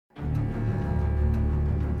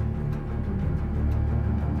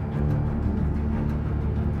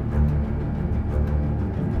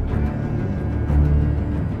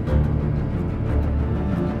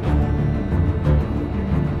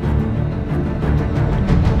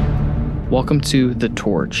Welcome to The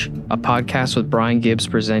Torch, a podcast with Brian Gibbs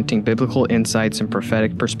presenting biblical insights and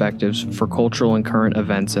prophetic perspectives for cultural and current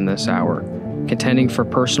events in this hour, contending for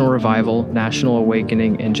personal revival, national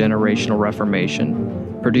awakening, and generational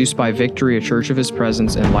reformation. Produced by Victory, a Church of His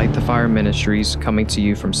Presence, and Light the Fire Ministries, coming to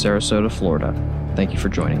you from Sarasota, Florida. Thank you for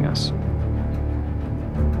joining us.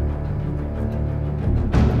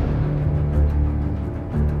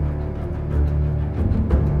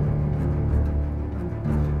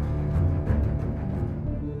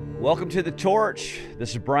 Welcome to The Torch.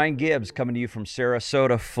 This is Brian Gibbs coming to you from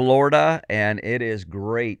Sarasota, Florida, and it is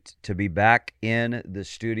great to be back in the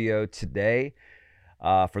studio today.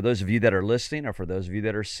 For those of you that are listening or for those of you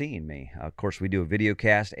that are seeing me, of course, we do a video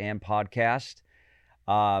cast and podcast.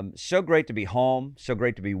 So great to be home. So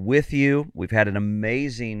great to be with you. We've had an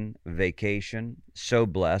amazing vacation. So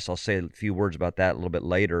blessed. I'll say a few words about that a little bit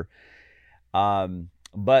later.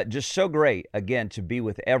 But just so great, again, to be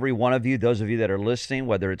with every one of you, those of you that are listening,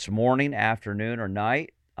 whether it's morning, afternoon, or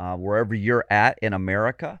night, wherever you're at in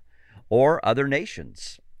America or other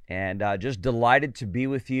nations. And just delighted to be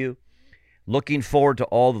with you. Looking forward to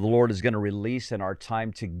all that the Lord is going to release in our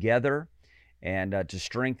time together and to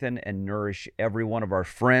strengthen and nourish every one of our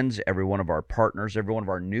friends, every one of our partners, every one of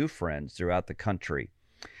our new friends throughout the country.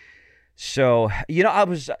 So, I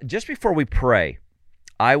was, just before we pray,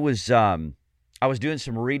 I was doing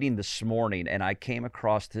some reading this morning, and I came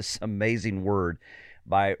across this amazing word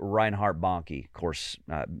by Reinhard Bonnke. Of course,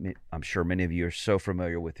 I'm sure many of you are so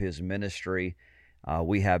familiar with his ministry.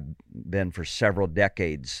 We have been for several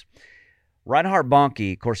decades. Reinhard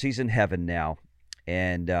Bonnke, of course, he's in heaven now,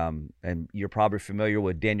 and you're probably familiar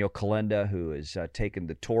with Daniel Kolenda, who has taken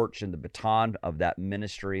the torch and the baton of that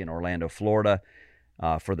ministry in Orlando, Florida,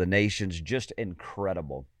 for the nations. Just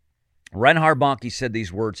incredible. Reinhard Bonnke said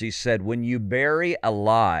these words. He said, "When you bury a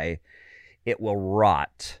lie, it will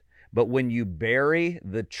rot. But when you bury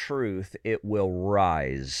the truth, it will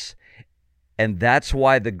rise. And that's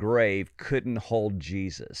why the grave couldn't hold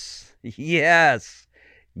Jesus." Yes.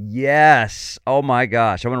 Yes. Oh my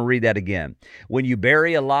gosh. I want to read that again. When you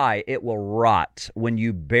bury a lie, it will rot. When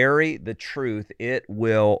you bury the truth, it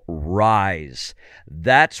will rise.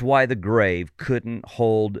 That's why the grave couldn't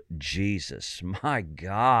hold Jesus. My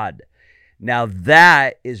God. Now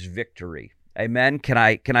that is victory. Amen. Can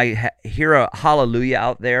I hear a hallelujah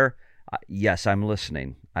out there? Yes, I'm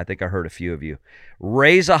listening. I think I heard a few of you.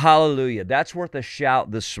 Raise a hallelujah. That's worth a shout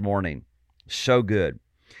this morning. So good.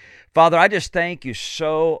 Father, I just thank you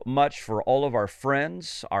so much for all of our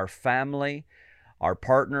friends, our family, our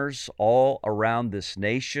partners all around this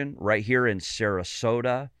nation, right here in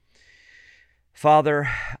Sarasota. Father,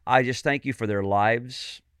 I just thank you for their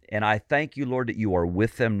lives, and I thank you, Lord, that you are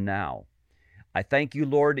with them now. I thank you,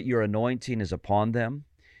 Lord, that your anointing is upon them,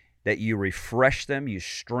 that you refresh them, you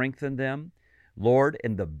strengthen them, Lord,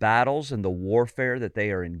 in the battles and the warfare that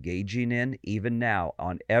they are engaging in, even now,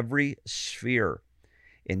 on every sphere.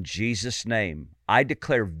 In Jesus' name, I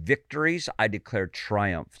declare victories, I declare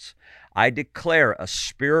triumphs. I declare a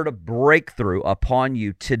spirit of breakthrough upon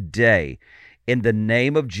you today, in the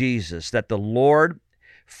name of Jesus, that the Lord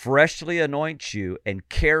freshly anoints you and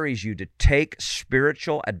carries you to take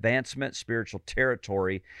spiritual advancement, spiritual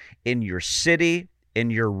territory in your city, in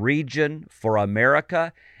your region, for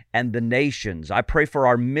America and the nations. I pray for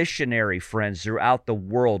our missionary friends throughout the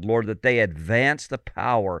world, Lord, that they advance the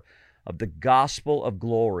power of the gospel of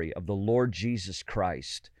glory of the Lord Jesus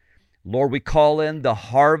Christ. Lord, we call in the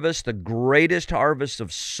harvest, the greatest harvest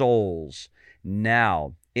of souls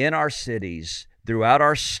now in our cities, throughout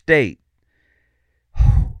our state.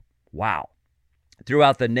 Wow.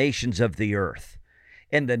 Throughout the nations of the earth.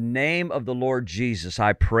 In the name of the Lord Jesus,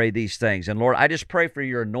 I pray these things. And Lord, I just pray for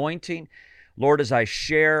your anointing. Lord, as I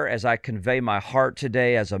share, as I convey my heart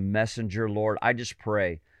today as a messenger, Lord, I just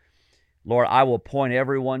pray, Lord, I will point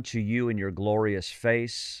everyone to you in your glorious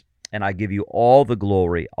face, and I give you all the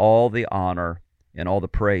glory, all the honor, and all the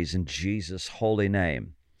praise in Jesus' holy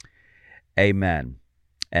name. Amen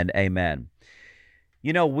and amen.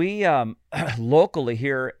 We locally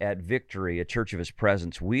here at Victory, a Church of His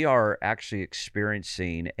Presence, we are actually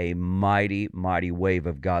experiencing a mighty, mighty wave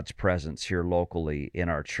of God's presence here locally in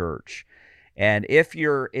our church. And if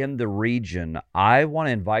you're in the region, I want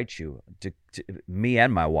to invite you to me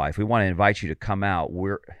and my wife, we want to invite you to come out.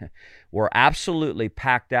 We're absolutely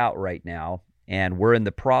packed out right now, and we're in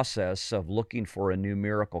the process of looking for a new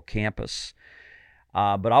Miracle Campus.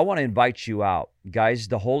 But I want to invite you out. Guys,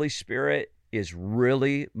 the Holy Spirit is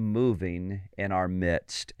really moving in our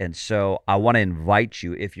midst. And so I want to invite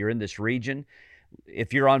you, if you're in this region,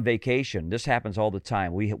 If you're on vacation, this happens all the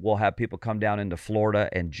time. We'll have people come down into Florida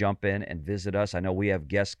and jump in and visit us. I know we have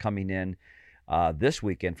guests coming in this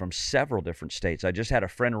weekend from several different states. I just had a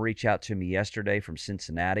friend reach out to me yesterday from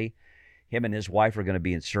Cincinnati. Him and his wife are going to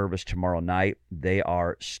be in service tomorrow night. They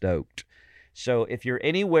are stoked. So if you're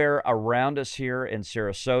anywhere around us here in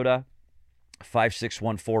Sarasota,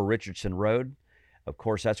 5614 Richardson Road, of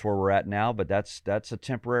course, that's where we're at now, but that's a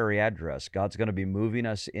temporary address. God's going to be moving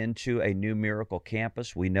us into a new Miracle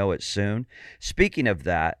campus. We know it soon. Speaking of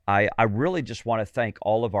that, I really just want to thank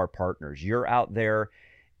all of our partners. You're out there.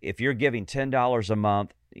 If you're giving $10 a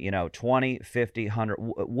month, 20, 50, 100,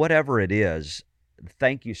 whatever it is,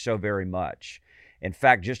 thank you so very much. In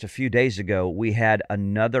fact, just a few days ago, we had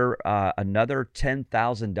another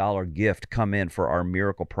 $10,000 gift come in for our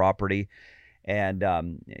Miracle property. And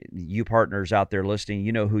you partners out there listening,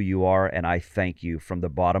 you know who you are, and I thank you from the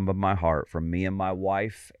bottom of my heart, from me and my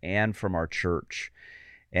wife and from our church.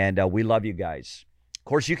 And we love you guys. Of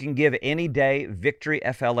course, you can give any day,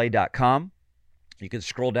 victoryfla.com. You can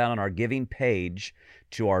scroll down on our giving page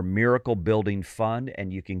to our Miracle Building Fund,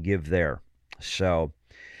 and you can give there. So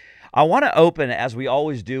I want to open, as we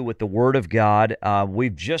always do, with the Word of God.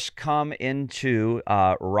 We've just come into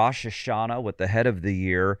Rosh Hashanah with the head of the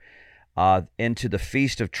year, into the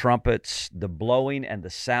Feast of Trumpets, the blowing and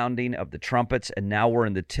the sounding of the trumpets, and now we're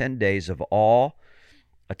in the 10 days of awe,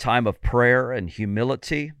 a time of prayer and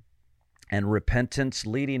humility and repentance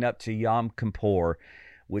leading up to Yom Kippur,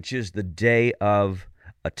 which is the Day of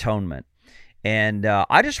Atonement. And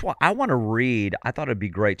I want to read, I thought it'd be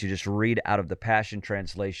great to just read out of the Passion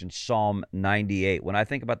Translation, Psalm 98. When I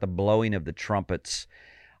think about the blowing of the trumpets,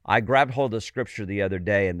 I grabbed hold of the scripture the other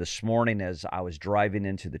day, and this morning as I was driving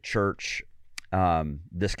into the church,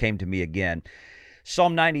 this came to me again.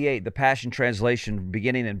 Psalm 98, the Passion Translation,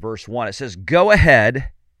 beginning in verse 1, it says, "Go ahead,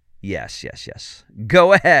 yes,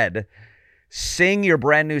 go ahead, sing your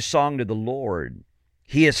brand new song to the Lord.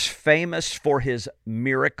 He is famous for his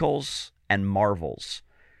miracles and marvels,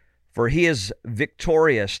 for he is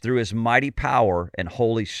victorious through his mighty power and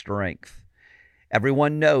holy strength.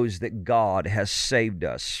 Everyone knows that God has saved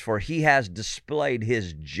us, for he has displayed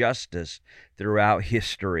his justice throughout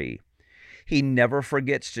history. He never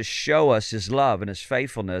forgets to show us his love and his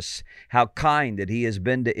faithfulness, how kind that he has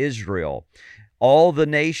been to Israel. All the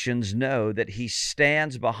nations know that he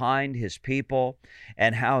stands behind his people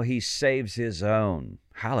and how he saves his own."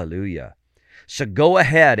 Hallelujah. So go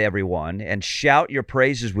ahead, everyone, and shout your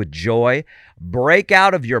praises with joy. Break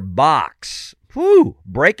out of your box.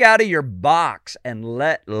 Break out of your box and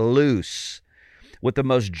let loose with the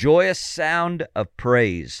most joyous sound of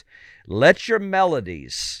praise. Let your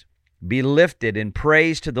melodies be lifted in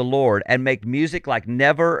praise to the Lord and make music like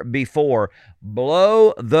never before.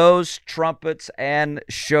 Blow those trumpets and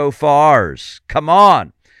shofars. Come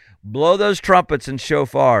on. Blow those trumpets and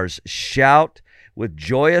shofars. Shout with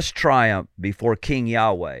joyous triumph before King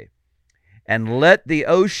Yahweh. And let the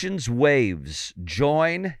ocean's waves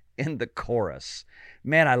join in the chorus.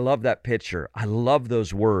 Man, I love that picture. I love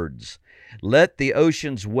those words. Let the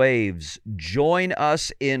ocean's waves join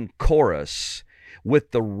us in chorus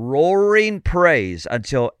with the roaring praise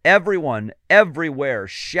until everyone everywhere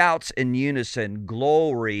shouts in unison,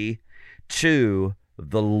 "Glory to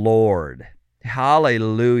the Lord."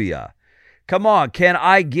 Hallelujah. Come on, can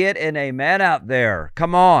I get an amen out there?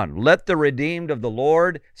 Come on, let the redeemed of the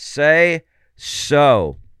Lord say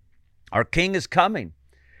so. Our King is coming.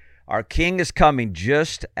 Our King is coming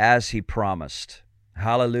just as he promised.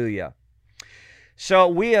 Hallelujah. So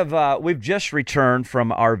we've just returned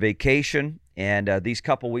from our vacation, and these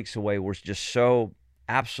couple weeks away were just so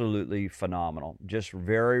absolutely phenomenal. Just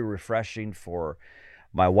very refreshing for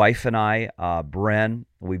my wife and I, Bren.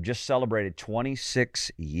 We've just celebrated 26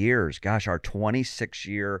 years. Gosh, our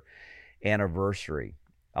 26-year anniversary.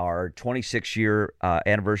 Our 26-year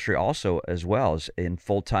anniversary also as well as in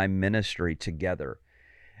full-time ministry together.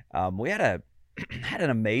 We had an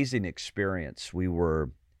amazing experience. We were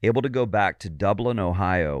able to go back to Dublin,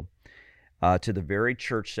 Ohio, to the very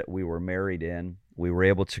church that we were married in. We were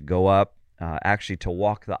able to go up, actually to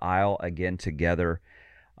walk the aisle again together,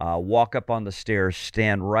 walk up on the stairs,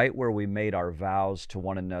 stand right where we made our vows to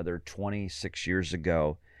one another 26 years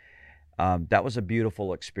ago. That was a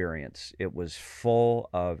beautiful experience. It was full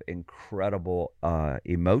of incredible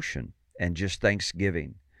emotion and just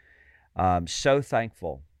thanksgiving. So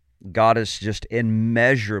thankful. God is just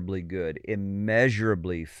immeasurably good,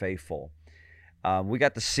 immeasurably faithful. We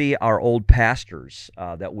got to see our old pastors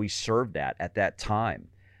that we served at that time.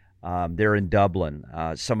 They're in Dublin.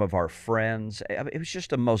 Some of our friends. It was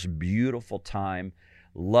just the most beautiful time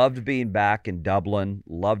Loved being back in Dublin.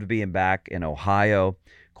 Loved being back in Ohio.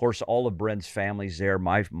 Of course, all of Bryn's family's there.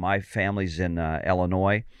 My family's in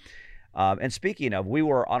Illinois. And speaking of, we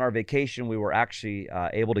were on our vacation. We were actually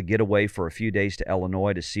able to get away for a few days to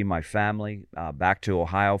Illinois to see my family, back to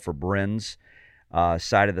Ohio for Bryn's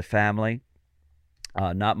side of the family.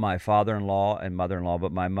 Not my father-in-law and mother-in-law,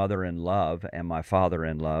 but my mother-in-law and my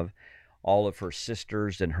father-in-law, all of her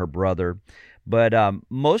sisters and her brother. But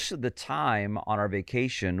most of the time on our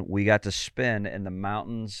vacation, we got to spend in the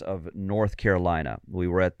mountains of North Carolina. We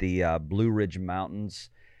were at the Blue Ridge Mountains.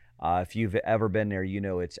 If you've ever been there, you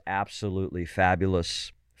know it's absolutely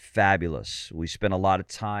fabulous, fabulous. We spent a lot of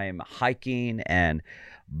time hiking and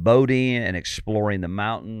boating and exploring the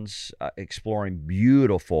mountains, exploring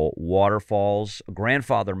beautiful waterfalls.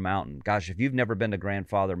 Grandfather Mountain. Gosh, if you've never been to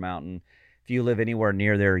Grandfather Mountain, if you live anywhere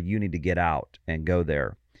near there, you need to get out and go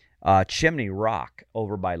there. Chimney Rock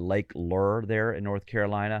over by Lake Lure there in North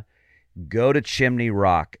Carolina. Go to Chimney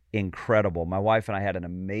Rock. Incredible. My wife and I had an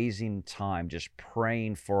amazing time just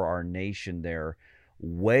praying for our nation there,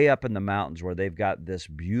 way up in the mountains where they've got this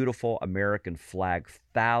beautiful American flag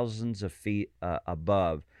thousands of feet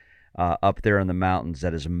above up there in the mountains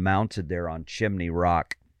that is mounted there on Chimney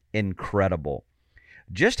Rock. Incredible.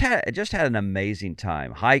 Just had an amazing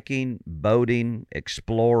time hiking, boating,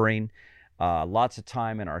 exploring. Lots of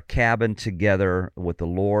time in our cabin together with the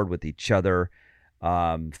Lord, with each other,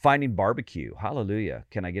 finding barbecue. Hallelujah.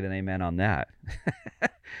 Can I get an amen on that?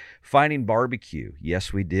 Finding barbecue.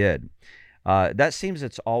 Yes, we did. That seems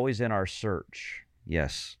it's always in our search.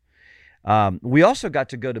 Yes. We also got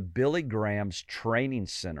to go to Billy Graham's training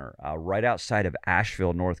center right outside of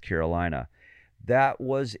Asheville, North Carolina. That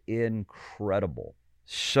was incredible.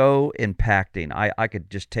 So impacting. I could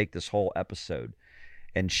just take this whole episode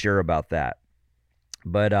and share about that.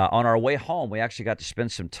 But on our way home, we actually got to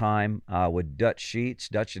spend some time with Dutch Sheets,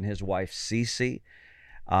 Dutch and his wife, Cece.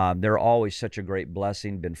 They're always such a great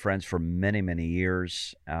blessing, been friends for many, many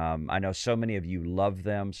years. I know so many of you love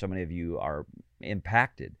them. So many of you are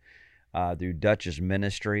impacted through Dutch's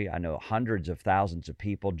ministry. I know hundreds of thousands of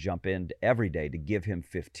people jump in every day to give him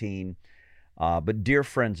 15. But dear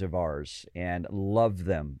friends of ours, and love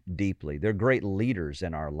them deeply. They're great leaders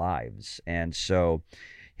in our lives. And so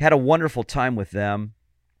had a wonderful time with them.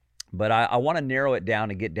 But I want to narrow it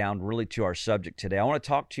down and get down really to our subject today. I want to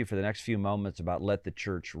talk to you for the next few moments about let the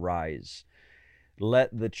church rise.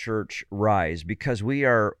 Let the church rise, because we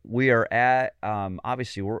are at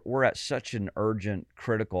obviously we're at such an urgent,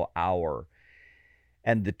 critical hour.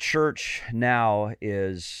 And the church now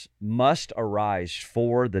must arise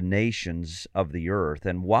for the nations of the earth.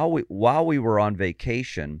 And while we were on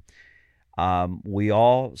vacation, we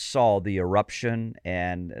all saw the eruption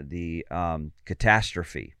and the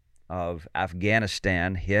catastrophe of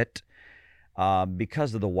Afghanistan hit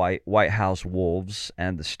because of the White House wolves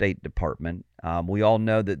and the State Department. We all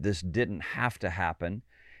know that this didn't have to happen.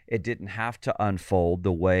 It didn't have to unfold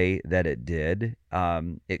the way that it did.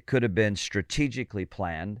 It could have been strategically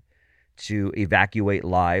planned to evacuate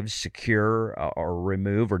lives, secure or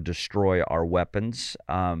remove or destroy our weapons.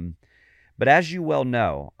 But as you well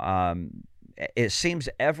know, it seems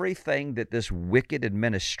everything that this wicked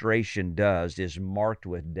administration does is marked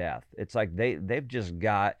with death. It's like they've just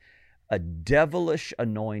got a devilish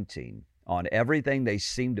anointing on everything they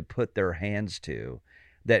seem to put their hands to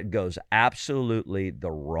that goes absolutely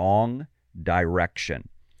the wrong direction.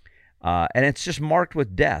 And it's just marked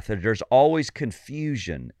with death. There's always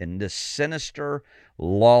confusion and this sinister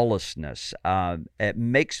lawlessness. It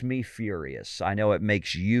makes me furious. I know it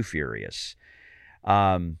makes you furious.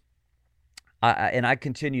 And I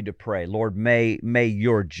continue to pray, Lord, may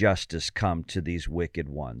your justice come to these wicked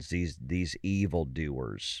ones, these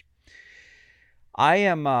evildoers. I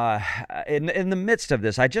am in the midst of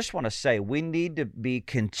this. I just want to say we need to be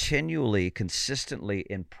consistently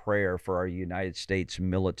in prayer for our United States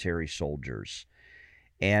military soldiers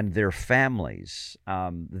and their families.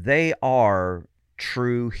 They are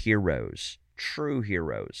true heroes. True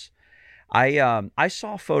heroes. I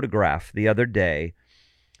saw a photograph the other day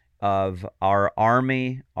of our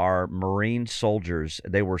Army, our Marine soldiers.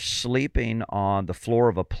 They were sleeping on the floor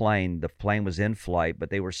of a plane. The plane was in flight,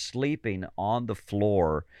 but they were sleeping on the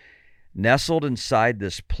floor, nestled inside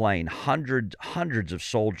this plane. Hundreds of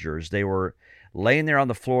soldiers. They were laying there on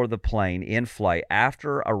the floor of the plane in flight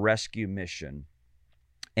after a rescue mission,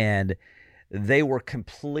 and they were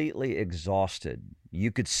completely exhausted. You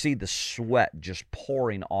could see the sweat just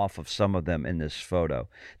pouring off of some of them in this photo.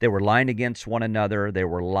 They were lying against one another. They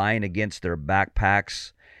were lying against their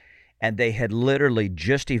backpacks. and they had literally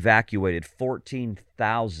just evacuated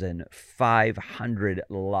 14,500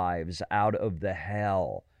 lives out of the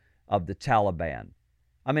hell of the Taliban.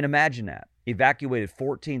 I mean, imagine that. Evacuated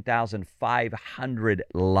 14,500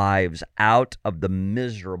 lives out of the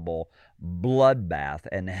miserable bloodbath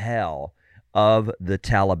and hell of the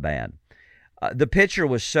Taliban. The picture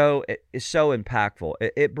was so impactful.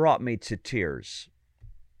 It brought me to tears.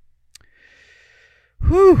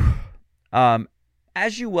 Whew.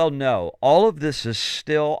 As you well know, all of this is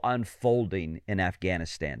still unfolding in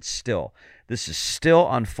Afghanistan. Still, this is still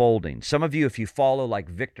unfolding. Some of you, if you follow like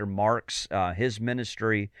Victor Marks, his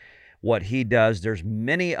ministry, what he does, there's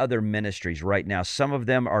many other ministries right now. Some of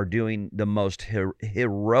them are doing the most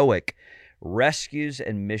heroic rescues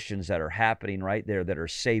and missions that are happening right there, that are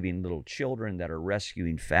saving little children, that are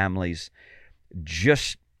rescuing families.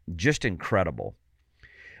 Just incredible.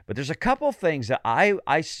 But there's a couple things that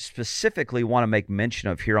I specifically want to make mention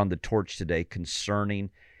of here on the Torch today concerning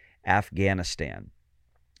Afghanistan.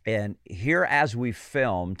 And here as we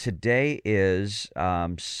film, today is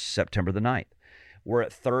September the 9th. We're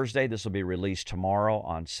at Thursday. This will be released tomorrow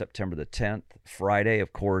on September the 10th. Friday,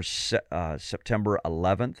 of course, September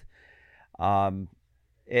 11th.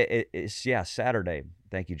 It's Saturday.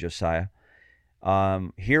 Thank you, Josiah.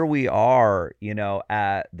 Here we are,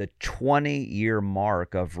 at the 20-year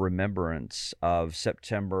mark of remembrance of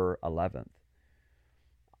September 11th.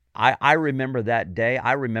 I remember that day.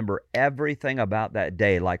 I remember everything about that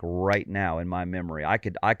day, like right now in my memory. I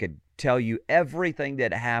could tell you everything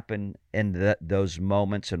that happened in those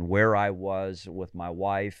moments and where I was with my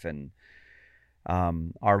wife and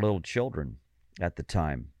our little children at the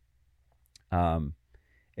time.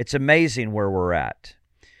 It's amazing where we're at.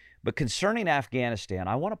 But concerning Afghanistan,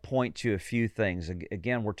 I want to point to a few things.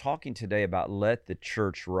 Again, we're talking today about let the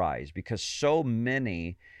church rise, because so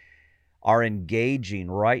many are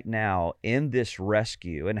engaging right now in this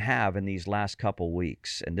rescue and have in these last couple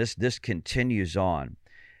weeks. And this continues on.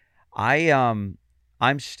 I'm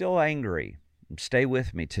still angry. Stay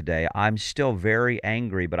with me today. I'm still very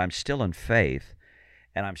angry, but I'm still in faith.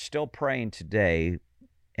 And I'm still praying today.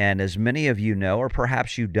 And as many of you know, or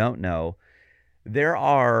perhaps you don't know, there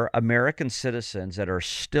are American citizens that are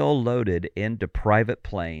still loaded into private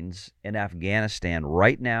planes in Afghanistan.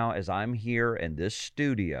 Right now, as I'm here in this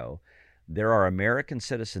studio, there are American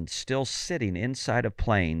citizens still sitting inside of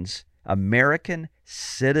planes, American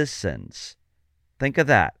citizens. Think of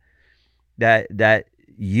that. That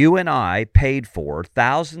you and I paid for,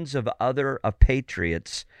 thousands of other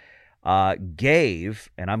patriots gave,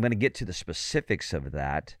 and I'm going to get to the specifics of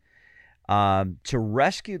that, to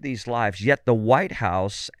rescue these lives, yet the White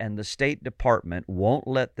House and the State Department won't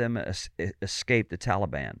let them escape the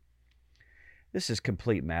Taliban. This is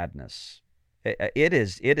complete madness. It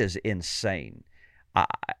is insane.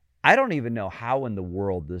 I don't even know how in the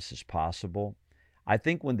world this is possible. I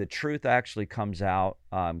think when the truth actually comes out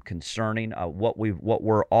concerning what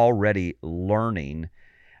we're already learning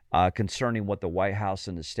concerning what the White House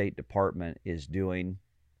and the State Department is doing,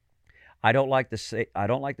 I don't like to say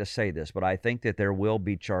this, but I think that there will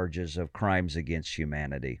be charges of crimes against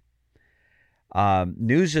humanity.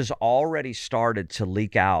 News has already started to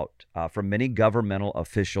leak out from many governmental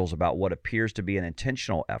officials about what appears to be an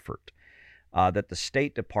intentional effort that the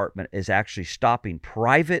State Department is actually stopping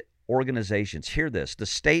private organizations. Hear this. The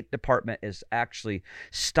State Department is actually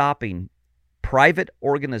stopping private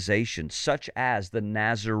organizations such as the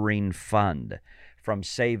Nazarene Fund from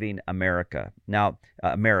saving Americans. Now,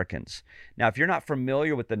 if you're not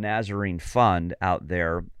familiar with the Nazarene Fund out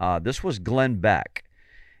there, this was Glenn Beck.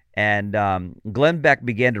 And Glenn Beck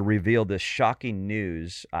began to reveal this shocking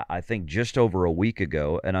news, I think, just over a week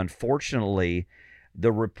ago. And unfortunately,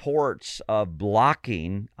 the reports of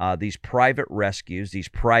blocking these private rescues, these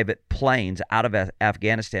private planes out of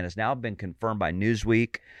Afghanistan has now been confirmed by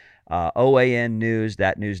Newsweek, OAN News,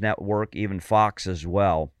 that news network, even Fox as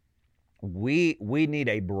well. We need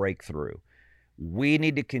a breakthrough. We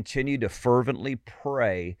need to continue to fervently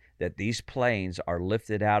pray that these planes are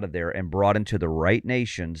lifted out of there and brought into the right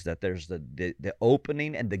nations, that there's the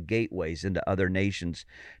opening and the gateways into other nations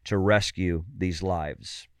to rescue these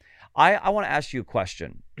lives. I want to ask you a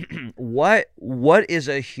question. What is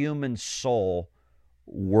a human soul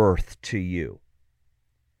worth to you?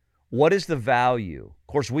 What is the value? Of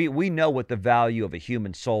course, we know what the value of a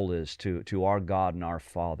human soul is to our God and our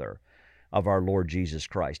Father, of our Lord Jesus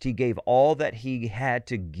Christ. He gave all that he had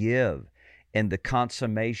to give in the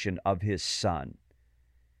consummation of his Son,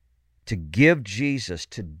 to give Jesus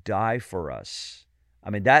to die for us. I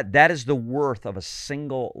mean, that is the worth of a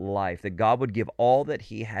single life, that God would give all that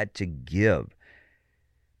he had to give.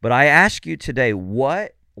 But I ask you today,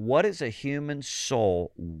 what What is a human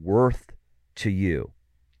soul worth to you?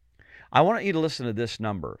 I want you to listen to this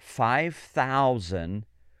number,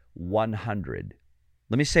 5,100.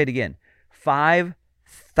 Let me say it again,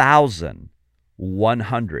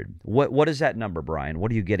 5,100. What is that number, Brian?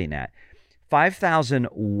 What are you getting at?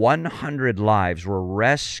 5,100 lives were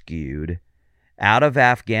rescued out of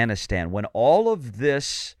Afghanistan. When all of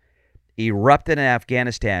this erupted in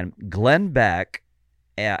Afghanistan, Glenn Beck,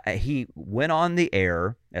 he went on the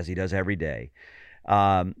air, as he does every day,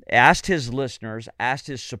 asked his listeners, asked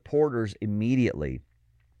his supporters immediately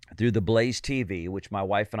through the Blaze TV, which my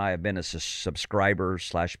wife and I have been a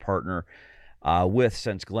subscriber/partner with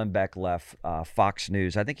since Glenn Beck left Fox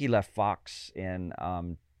News. I think he left Fox in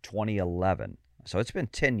 2011. So it's been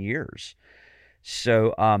 10 years.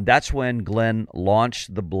 So that's when Glenn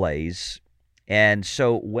launched the Blaze. And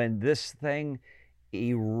so when this thing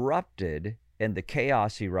erupted and the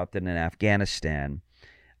chaos erupted in Afghanistan,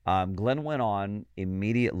 Glenn went on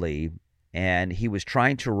immediately, and he was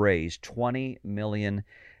trying to raise $20 million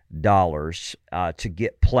to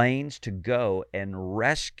get planes to go and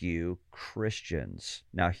rescue Christians.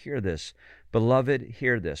 Now hear this. Beloved,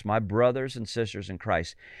 hear this. My brothers and sisters in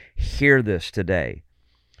Christ, hear this today.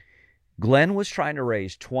 Glenn was trying to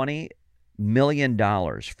raise $20 million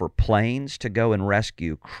for planes to go and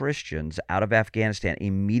rescue Christians out of Afghanistan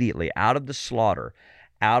immediately, out of the slaughter,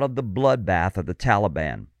 out of the bloodbath of the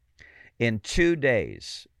Taliban. In 2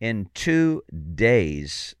 days,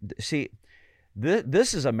 see,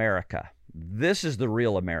 this is America. This is the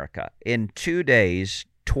real America. In 2 days,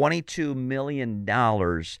 $22 million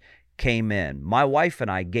came in. My wife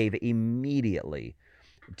and I gave immediately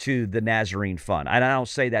to the Nazarene Fund. And I don't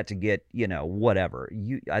say that to get, whatever.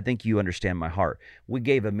 I think you understand my heart. We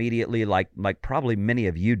gave immediately, like probably many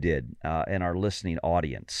of you did in our listening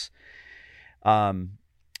audience.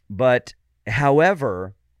 But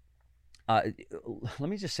however, let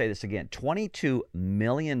me just say this again. $22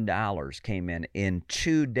 million came in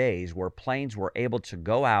 2 days, where planes were able to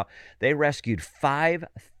go out. They rescued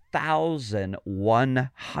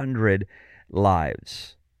 5,100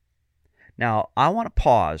 lives. Now, I want to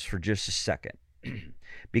pause for just a second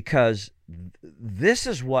because this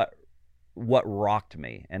is what rocked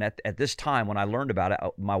me. And at this time, when I learned about it,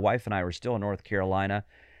 my wife and I were still in North Carolina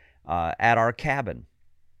at our cabin.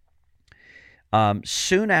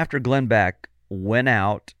 Soon after Glenn Beck went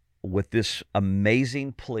out with this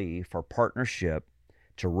amazing plea for partnership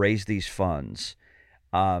to raise these funds,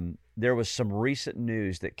 there was some recent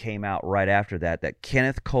news that came out right after that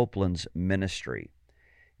Kenneth Copeland's ministry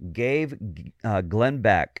gave Glenn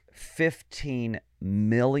Beck $15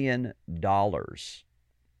 million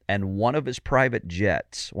and one of his private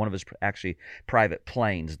jets, one of his actually private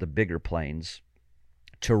planes, the bigger planes,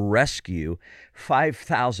 to rescue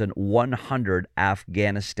 5,100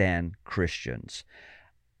 Afghanistan Christians.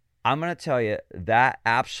 I'm going to tell you, that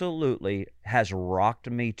absolutely has rocked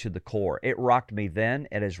me to the core. It rocked me then.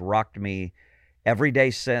 It has rocked me every day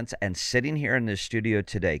since. And sitting here in this studio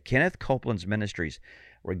today, Kenneth Copeland's ministries,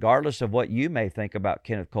 regardless of what you may think about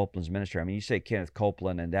Kenneth Copeland's ministry, I mean, you say Kenneth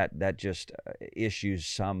Copeland and that just issues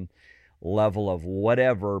some level of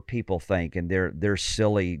whatever people think and their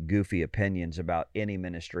silly, goofy opinions about any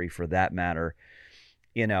ministry for that matter.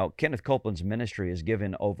 Kenneth Copeland's ministry has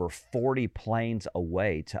given over 40 planes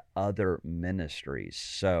away to other ministries.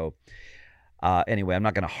 So anyway, I'm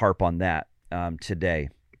not going to harp on that today.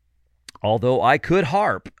 Although I could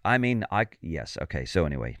harp. Yes. Okay. So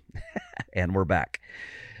anyway, and we're back.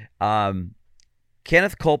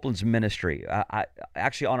 Kenneth Copeland's ministry. I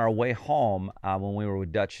actually, on our way home, when we were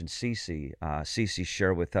with Dutch and Cece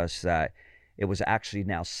shared with us that it was actually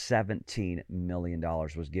now $17 million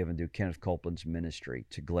was given through Kenneth Copeland's ministry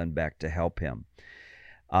to Glenn Beck to help him.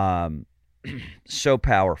 So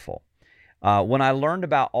powerful. When I learned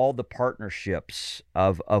about all the partnerships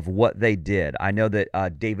of what they did, I know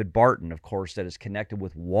that David Barton, of course, that is connected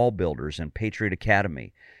with Wall Builders and Patriot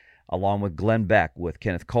Academy, along with Glenn Beck, with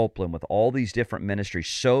Kenneth Copeland, with all these different ministries,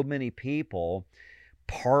 so many people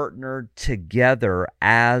partnered together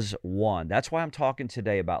as one. That's why I'm talking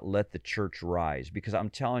today about Let the Church Rise, because I'm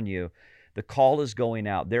telling you, the call is going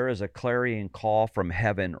out. There is a clarion call from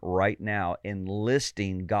heaven right now,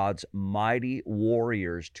 enlisting God's mighty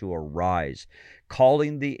warriors to arise,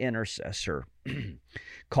 calling the intercessor,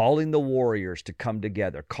 calling the warriors to come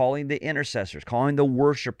together, calling the intercessors, calling the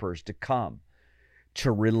worshipers to come, to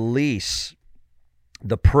release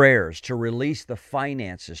the prayers, to release the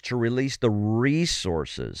finances, to release the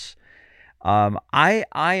resources. I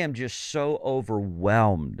am just so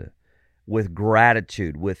overwhelmed with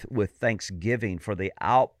gratitude, with thanksgiving for the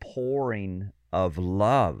outpouring of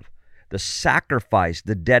love the sacrifice,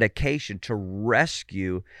 the dedication to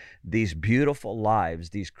rescue these beautiful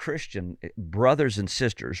lives, these Christian brothers and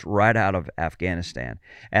sisters right out of Afghanistan.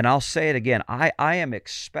 And I'll say it again, I am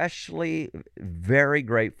especially very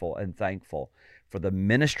grateful and thankful for the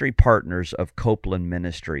ministry partners of Copeland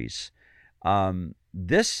Ministries.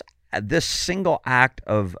 This single act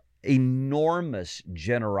of enormous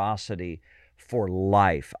generosity for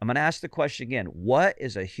life. I'm going to ask the question again. What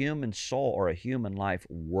is a human soul or a human life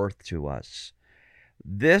worth to us?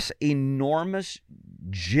 This enormous,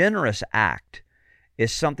 generous act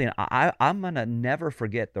is something I'm going to never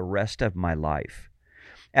forget the rest of my life.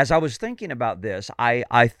 As I was thinking about this,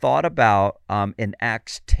 I thought about in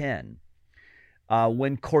Acts 10,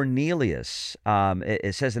 when Cornelius,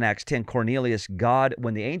 it says in Acts 10, Cornelius,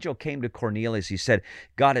 when the angel came to Cornelius, he said,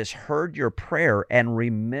 God has heard your prayer and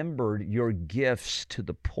remembered your gifts to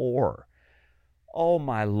the poor. Oh,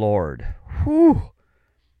 my Lord. Whew.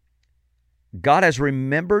 God has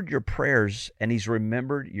remembered your prayers and he's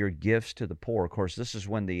remembered your gifts to the poor. Of course, this is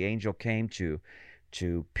when the angel came to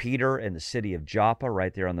Peter in the city of Joppa,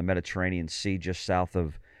 right there on the Mediterranean Sea, just south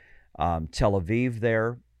of Tel Aviv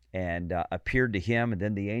there. And appeared to him, and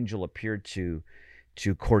then the angel appeared to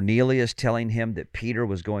Cornelius, telling him that Peter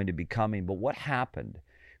was going to be coming. But what happened?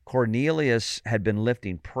 Cornelius had been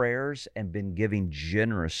lifting prayers and been giving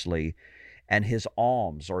generously, and his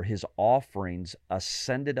alms or his offerings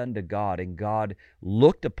ascended unto God, and God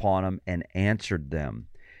looked upon him and answered them.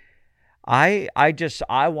 I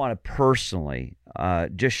want to personally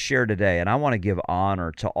just share today, and I want to give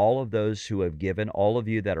honor to all of those who have given, all of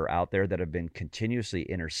you that are out there that have been continuously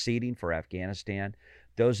interceding for Afghanistan,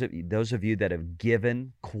 those of you that have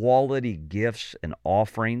given quality gifts and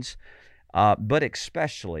offerings, but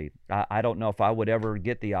especially, I don't know if I would ever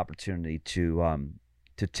get the opportunity to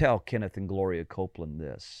tell Kenneth and Gloria Copeland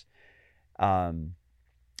this.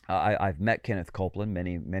 I've met Kenneth Copeland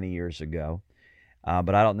many years ago.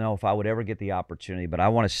 But I don't know if I would ever get the opportunity. But I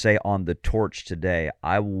want to say on the torch today,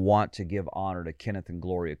 I want to give honor to Kenneth and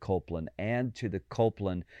Gloria Copeland and to the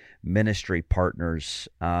Copeland ministry partners.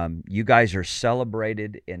 You guys are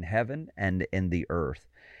celebrated in heaven and in the earth.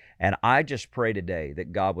 And I just pray today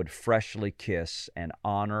that God would freshly kiss and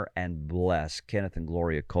honor and bless Kenneth and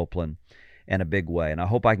Gloria Copeland in a big way. And I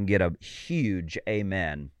hope I can get a huge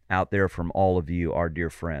amen out there from all of you, our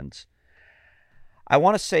dear friends. I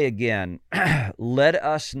want to say again, let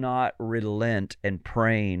us not relent in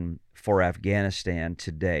praying for Afghanistan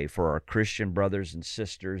today, for our Christian brothers and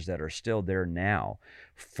sisters that are still there now,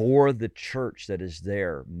 for the church that is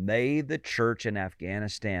there. May the church in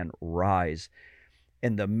Afghanistan rise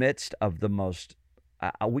in the midst of the most,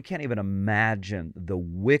 we can't even imagine the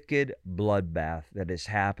wicked bloodbath that is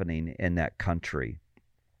happening in that country.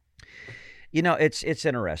 You know, it's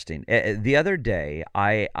interesting. The other day,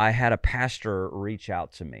 I had a pastor reach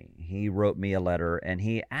out to me. He wrote me a letter, and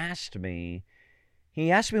he asked me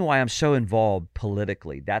why I'm so involved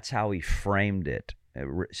politically. That's how he framed it,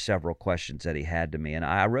 several questions that he had to me. And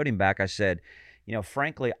I wrote him back. I said, you know,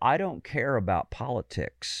 frankly, I don't care about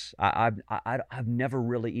politics. I've never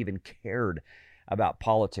really even cared about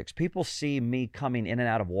politics. People see me coming in and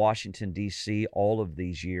out of Washington, D.C. all of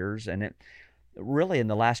these years, and really, in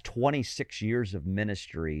the last 26 years of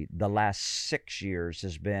ministry, the last 6 years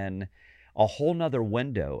has been a whole nother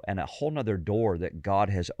window and a whole nother door that God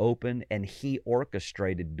has opened, and he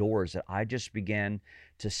orchestrated doors that I just began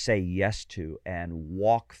to say yes to and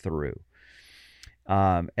walk through.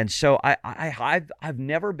 And so I've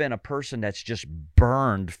never been a person that's just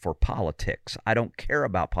burned for politics. I don't care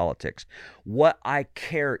about politics. What I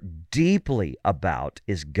care deeply about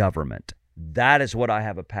is government. That is what I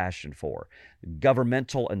have a passion for.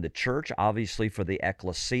 Governmental in the church, obviously for the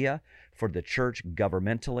ecclesia, for the church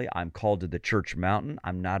governmentally. I'm called to the church mountain.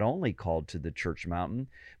 I'm not only called to the church mountain,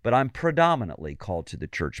 but I'm predominantly called to the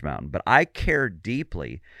church mountain. But I care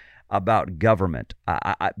deeply about government.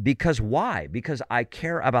 Because why? Because I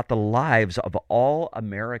care about the lives of all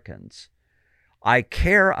Americans. I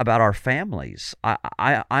care about our families.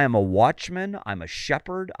 I am a watchman. I'm a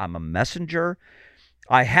shepherd. I'm a messenger.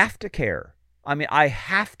 I have to care. I mean, I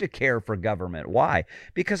have to care for government. Why?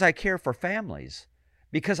 Because I care for families.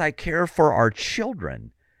 Because I care for our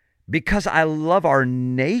children. Because I love our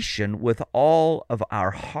nation with all of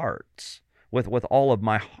our hearts, with all of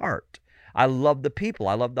my heart. I love the people.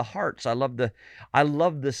 I love the hearts. I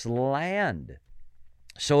love this land.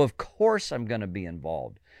 So of course I'm going to be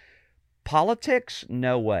involved. Politics?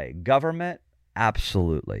 No way. Government?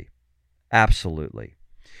 Absolutely. Absolutely.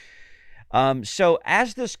 So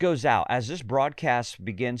as this goes out, as this broadcast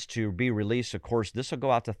begins to be released, of course, this will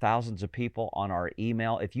go out to thousands of people on our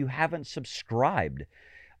email. If you haven't subscribed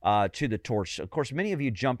to the torch. Of course, many of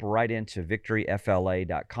you jump right into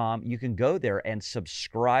victoryfla.com. You can go there and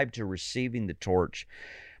subscribe to receiving the torch.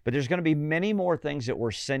 But there's going to be many more things that we're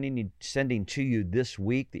sending to you this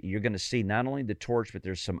week that you're going to see, not only the torch, but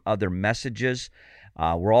there's some other messages.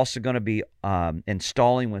 We're also going to be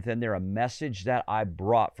installing within there a message that I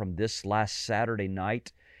brought from this last Saturday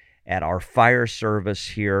night at our fire service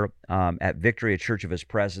here at Victory, a Church of His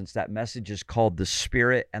Presence. That message is called "The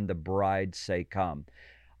Spirit and the Bride Say Come."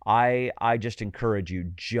 I just encourage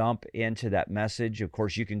you, jump into that message. Of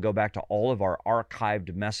course, you can go back to all of our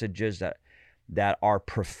archived messages that are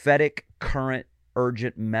prophetic, current,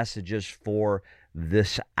 urgent messages for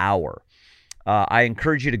this hour. I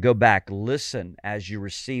encourage you to go back, listen as you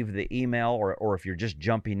receive the email, or if you're just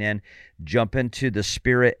jumping in, jump into "The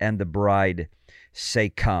Spirit and the Bride Say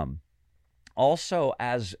Come." Also,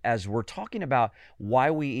 as we're talking about why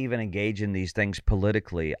we even engage in these things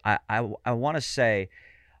politically, I want to say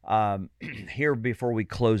here before we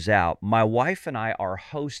close out, my wife and I are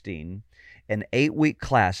hosting an 8-week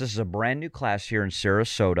class. This is a brand new class here in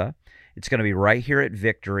Sarasota. It's going to be right here at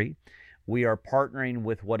Victory. We are partnering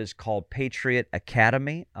with what is called Patriot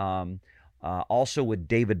Academy, also with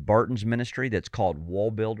David Barton's ministry that's called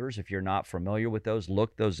Wall Builders. If you're not familiar with those,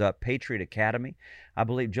 look those up. Patriot Academy. I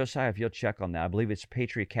believe, Josiah, if you'll check on that, I believe it's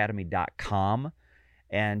patriotacademy.com,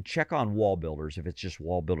 and check on Wall Builders if it's just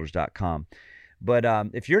wallbuilders.com. But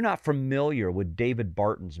if you're not familiar with David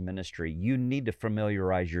Barton's ministry, you need to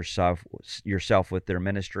familiarize yourself with their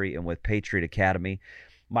ministry and with Patriot Academy.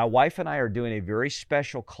 My wife and I are doing a very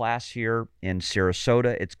special class here in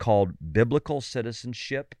Sarasota. It's called Biblical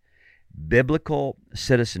Citizenship. Biblical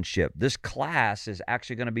Citizenship. This class is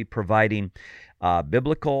actually going to be providing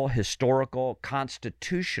biblical, historical,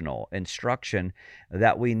 constitutional instruction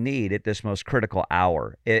that we need at this most critical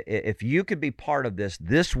hour. If you could be part of this,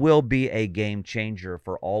 this will be a game changer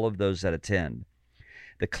for all of those that attend.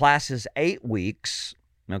 The class is 8 weeks,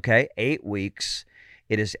 okay? 8 weeks.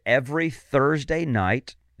 It is every Thursday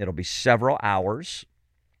night. It'll be several hours,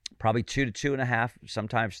 probably 2 to 2.5,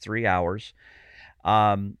 sometimes 3 hours.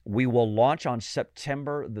 We will launch on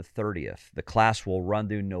September the 30th. The class will run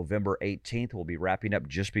through November 18th. We'll be wrapping up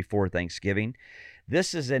just before Thanksgiving.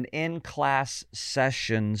 This is an in-class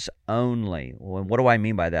sessions only. Well, what do I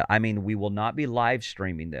mean by that? I mean, we will not be live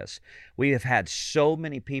streaming this. We have had so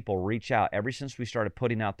many people reach out ever since we started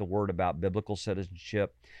putting out the word about biblical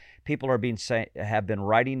citizenship. People have been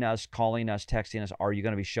writing us, calling us, texting us, "Are you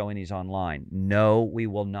going to be showing these online?" No, we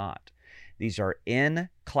will not. These are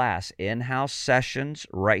in-class, in-house sessions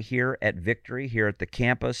right here at Victory, here at the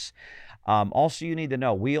campus. Also, you need to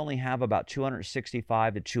know, we only have about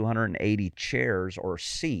 265 to 280 chairs or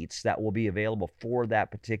seats that will be available for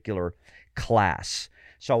that particular class.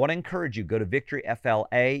 So I want to encourage you, go to Victory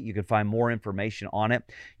FLA. You can find more information on it.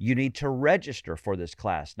 You need to register for this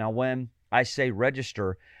class. Now, when I say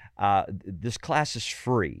register, this class is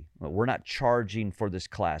free. We're not charging for this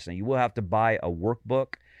class. Now, you will have to buy a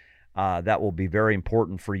workbook. That will be very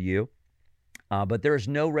important for you. But there is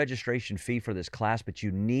no registration fee for this class, but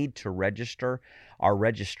you need to register. Our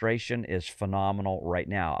registration is phenomenal right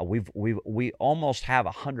now. We almost have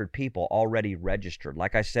 100 people already registered.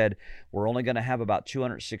 Like I said, we're only going to have about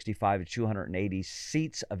 265 to 280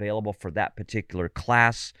 seats available for that particular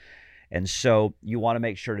class. And so you want to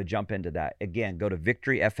make sure to jump into that. Again, go to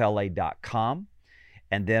victoryfla.com.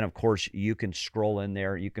 And then, of course, you can scroll in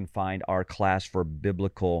there. You can find our class for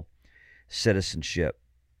biblical citizenship.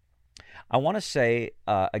 I want to say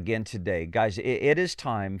again today, guys, it is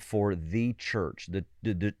time for the church,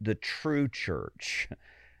 the true church.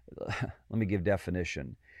 Let me give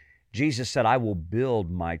definition. Jesus said, "I will build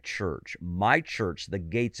my church. My church, the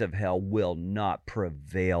gates of hell will not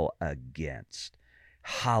prevail against."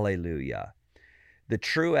 Hallelujah. The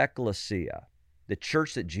true ecclesia, the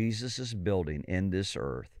church that Jesus is building in this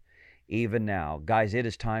earth, even now. Guys, it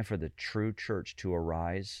is time for the true church to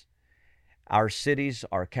arise. Our cities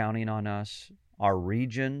are counting on us. Our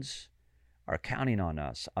regions are counting on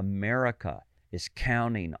us. America is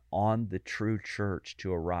counting on the true church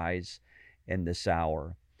to arise in this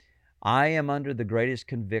hour. I am under the greatest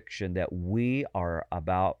conviction that we are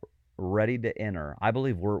about ready to enter. I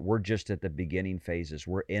believe we're just at the beginning phases.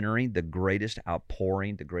 We're entering the greatest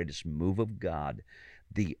outpouring, the greatest move of God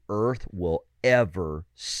the earth will ever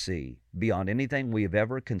see. Beyond anything we have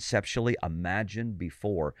ever conceptually imagined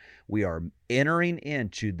before, we are entering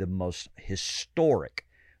into the most historic,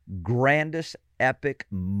 grandest, epic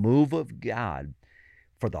move of God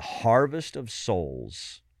for the harvest of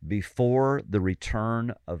souls before the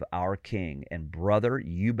return of our King. And brother,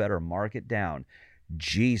 you better mark it down.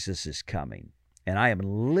 Jesus is coming. And I am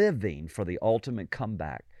living for the ultimate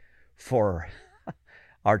comeback for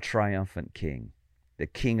our triumphant King, the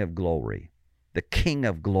King of glory, the King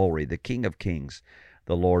of glory, the King of kings,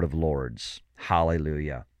 the Lord of lords.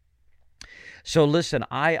 Hallelujah. So listen,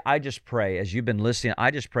 I just pray, as you've been listening,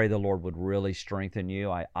 I just pray the Lord would really strengthen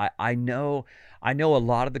you. I know a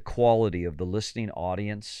lot of the quality of the listening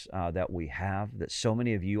audience that we have, that so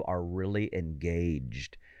many of you are really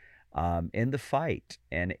engaged in the fight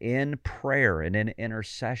and in prayer and in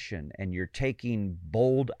intercession, and you're taking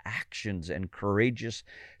bold actions and courageous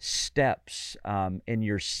steps in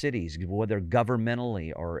your cities, whether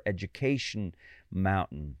governmentally or education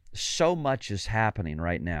mountain. So much is happening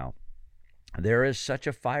right now. There is such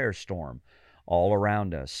a firestorm all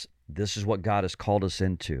around us. This is what God has called us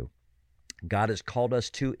into. God has called us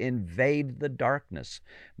to invade the darkness,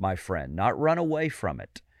 my friend, not run away from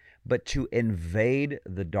it, but to invade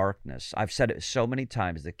the darkness. I've said it so many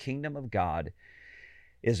times. The kingdom of God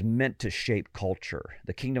is meant to shape culture.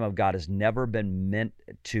 The kingdom of God has never been meant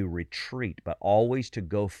to retreat, but always to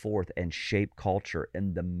go forth and shape culture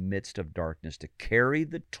in the midst of darkness, to carry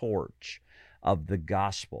the torch of the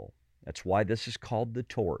gospel. That's why this is called the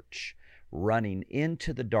torch, running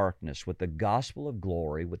into the darkness with the gospel of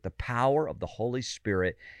glory, with the power of the Holy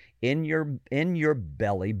Spirit in your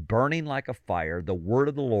belly, burning like a fire, the word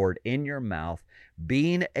of the Lord in your mouth,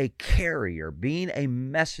 being a carrier, being a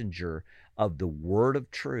messenger of the word of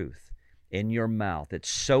truth in your mouth. It's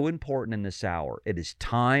so important in this hour. It is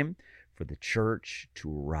time for the church to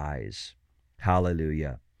rise.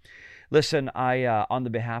 Hallelujah. Listen, on the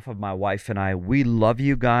behalf of my wife and I, we love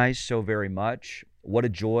you guys so very much. What a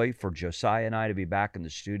joy for Josiah and I to be back in the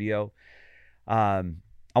studio. I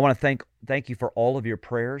want to thank you for all of your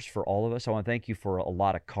prayers for all of us. I want to thank you for a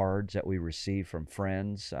lot of cards that we received from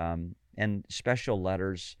friends and special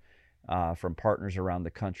letters from partners around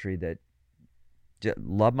the country that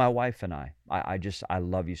love my wife and I. I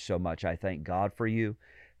love you so much. I thank God for you.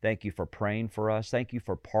 Thank you for praying for us. Thank you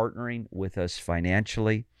for partnering with us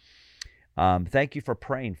financially. Thank you for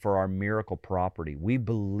praying for our miracle property. We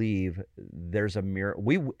believe there's a miracle.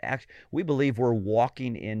 We believe we're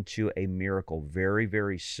walking into a miracle very,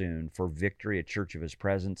 very soon for Victory, a Church of His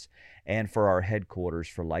Presence, and for our headquarters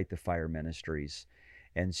for Light the Fire Ministries.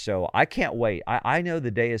 And so I can't wait. I know the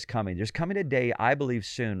day is coming. There's coming a day, I believe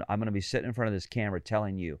soon, I'm going to be sitting in front of this camera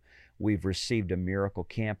telling you we've received a miracle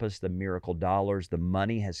campus, the miracle dollars, the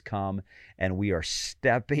money has come, and we are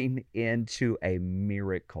stepping into a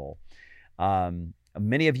miracle.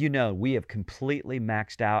 Many of you know we have completely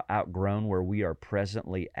outgrown where we are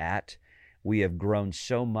presently at. We have grown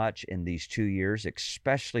so much in these 2 years,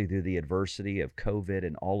 especially through the adversity of COVID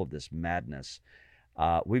and all of this madness.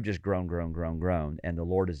 We've just grown, and the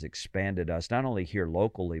Lord has expanded us, not only here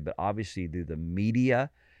locally, but obviously through the media.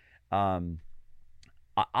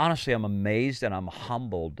 Honestly, I'm amazed and I'm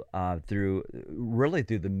humbled through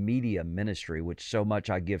the media ministry, which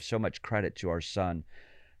I give so much credit to our son,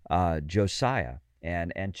 Josiah,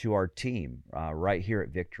 and to our team right here at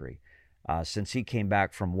Victory. Since he came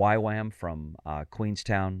back from YWAM, from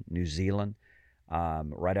Queenstown, New Zealand,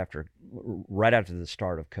 right after the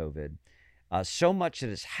start of COVID, so much that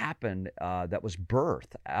has happened that was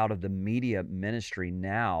birthed out of the media ministry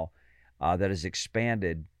now that has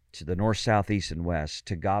expanded to the north, south, east, and west.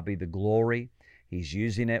 To God be the glory. He's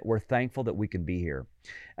using it. We're thankful that we can be here.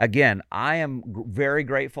 Again, I am very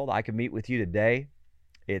grateful that I can meet with you today.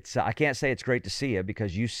 I can't say it's great to see you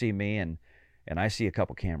because you see me and I see a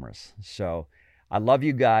couple cameras. So I love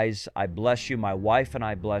you guys. I bless you. My wife and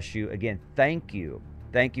I bless you. Again, thank you.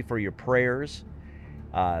 Thank you for your prayers.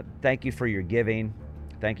 Thank you for your giving.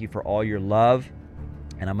 Thank you for all your love.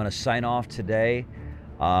 And I'm going to sign off today.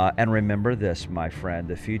 And remember this, my friend,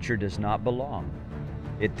 the future does not belong.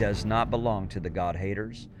 It does not belong to the God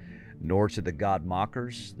haters, nor to the God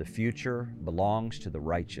mockers. The future belongs to the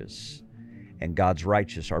righteous. And God's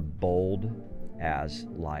righteous are bold as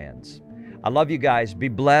lions. I love you guys. Be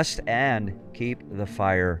blessed and keep the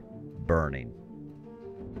fire burning.